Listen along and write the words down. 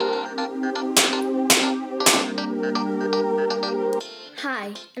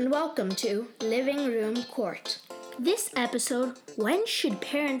Hi, and welcome to Living Room Court. This episode, when should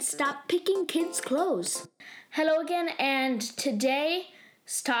parents stop picking kids' clothes? Hello again, and today's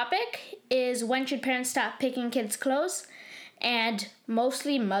topic is when should parents stop picking kids' clothes? And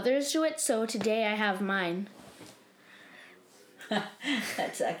mostly mothers do it, so today I have mine.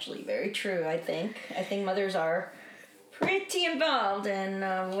 That's actually very true, I think. I think mothers are pretty involved in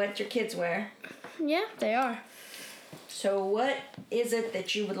what your kids wear. Yeah, they are. So what is it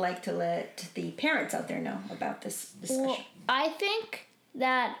that you would like to let the parents out there know about this discussion? Well, I think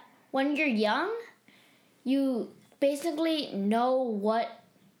that when you're young, you basically know what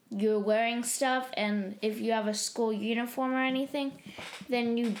you're wearing stuff, and if you have a school uniform or anything,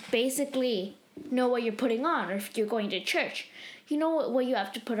 then you basically know what you're putting on. Or if you're going to church, you know what you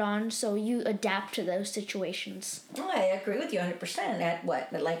have to put on, so you adapt to those situations. Oh, I agree with you 100%. At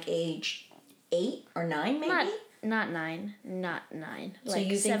what? At like age 8 or 9 maybe? Not nine. So like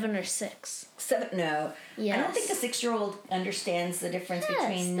you 7 or 6. 7? No. Yes. I don't think a 6-year-old understands the difference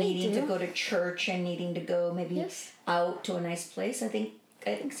between they needing do. to go to church and needing to go maybe Yes. out to a nice place. I think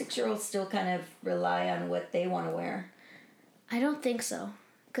 6-year-olds still kind of rely on what they want to wear. I don't think so,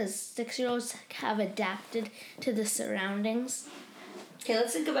 because 6-year-olds have adapted to the surroundings. Okay,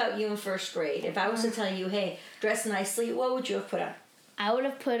 let's think about you in first grade. If I was to tell you, hey, dress nicely, what would you have put on? I would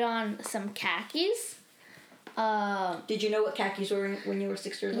have put on some khakis. Did you know what khakis were when you were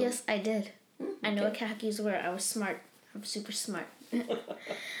 6 years old? Yes, I did. I know what Okay. khakis were. I was smart. I'm super smart.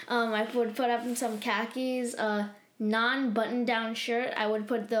 I would put up some khakis, non-button-down shirt. I would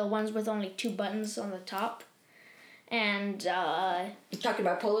put the ones with only 2 buttons on the top. And, You're talking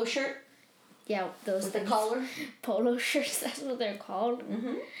about polo shirt yeah, those with the things. collar? Polo shirts, that's what they're called.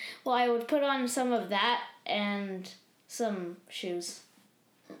 Mm-hmm. Well, I would put on some of that and some shoes.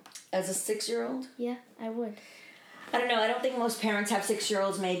 As a 6-year-old? Yeah, I would. I don't know. I don't think most parents have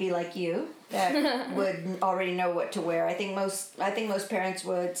 6-year-olds maybe like you that would already know what to wear. I think most parents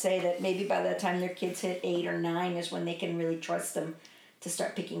would say that maybe by the time their kids hit 8 or 9 is when they can really trust them to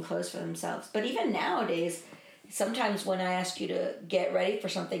start picking clothes for themselves. But even nowadays, sometimes when I ask you to get ready for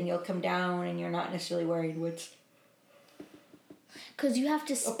something, you'll come down and you're not necessarily wearing what's... Because you have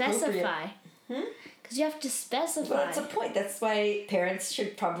to specify. Because you have to specify. Well, that's a point. That's why parents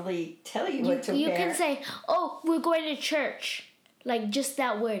should probably tell you what to You wear. can say, oh, we're going to church. Like, just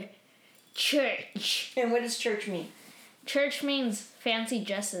that word. Church. And what does church mean? Church means fancy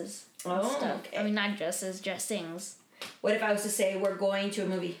dresses and Oh, stuff. okay. I mean, not dresses, dressings. What if I was to say we're going to a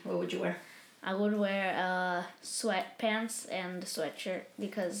movie? What would you wear? I would wear sweatpants and a sweatshirt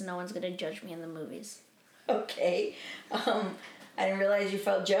because no one's going to judge me in the movies. Okay. I didn't realize you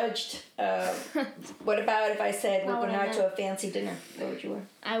felt judged. What about if I said we're going out to a fancy dinner? What would you wear?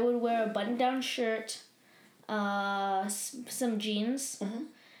 I would wear a button-down shirt, some jeans,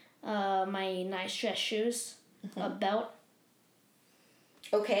 my nice dress shoes, a belt.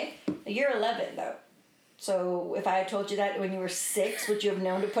 Okay. You're 11, though. So if I had told you that when you were 6, would you have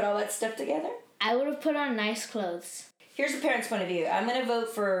known to put all that stuff together? I would have put on nice clothes. Here's the parents' point of view. I'm going to vote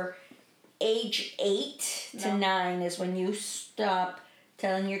for age 8 to 9 is when you stop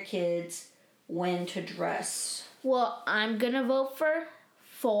telling your kids when to dress. Well, I'm going to vote for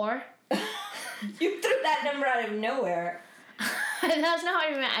 4. You threw that number out of nowhere. That's not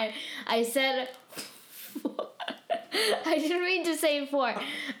what I meant. I said 4. I didn't mean to say 4.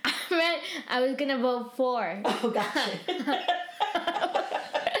 I meant I was going to vote 4. Oh, gotcha.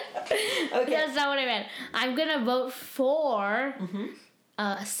 Okay. That's not what I meant. I'm going to vote for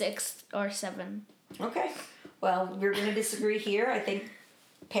 6 or 7. Okay. Well, we're going to disagree here. I think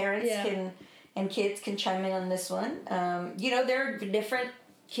parents and kids can chime in on this one. There are different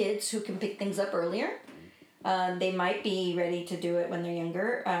kids who can pick things up earlier. They might be ready to do it when they're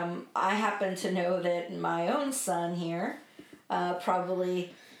younger. I happen to know that my own son here,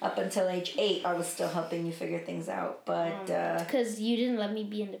 probably up until age 8, I was still helping you figure things out. But Because you didn't let me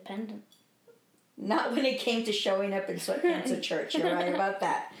be independent. not when it came to showing up in sweatpants at church. You're right about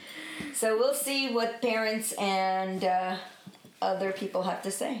that. So we'll see what parents and other people have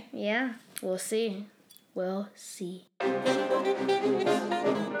to say. Yeah, we'll see. We'll see.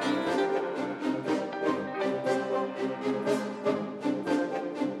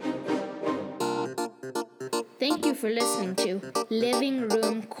 Thank you for listening to Living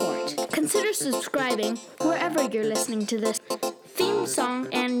Room Court. Consider subscribing wherever you're listening to this. Theme song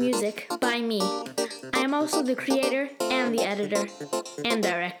and music by me. I am also the creator and the editor and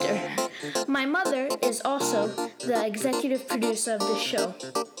director. My mother is also the executive producer of this show.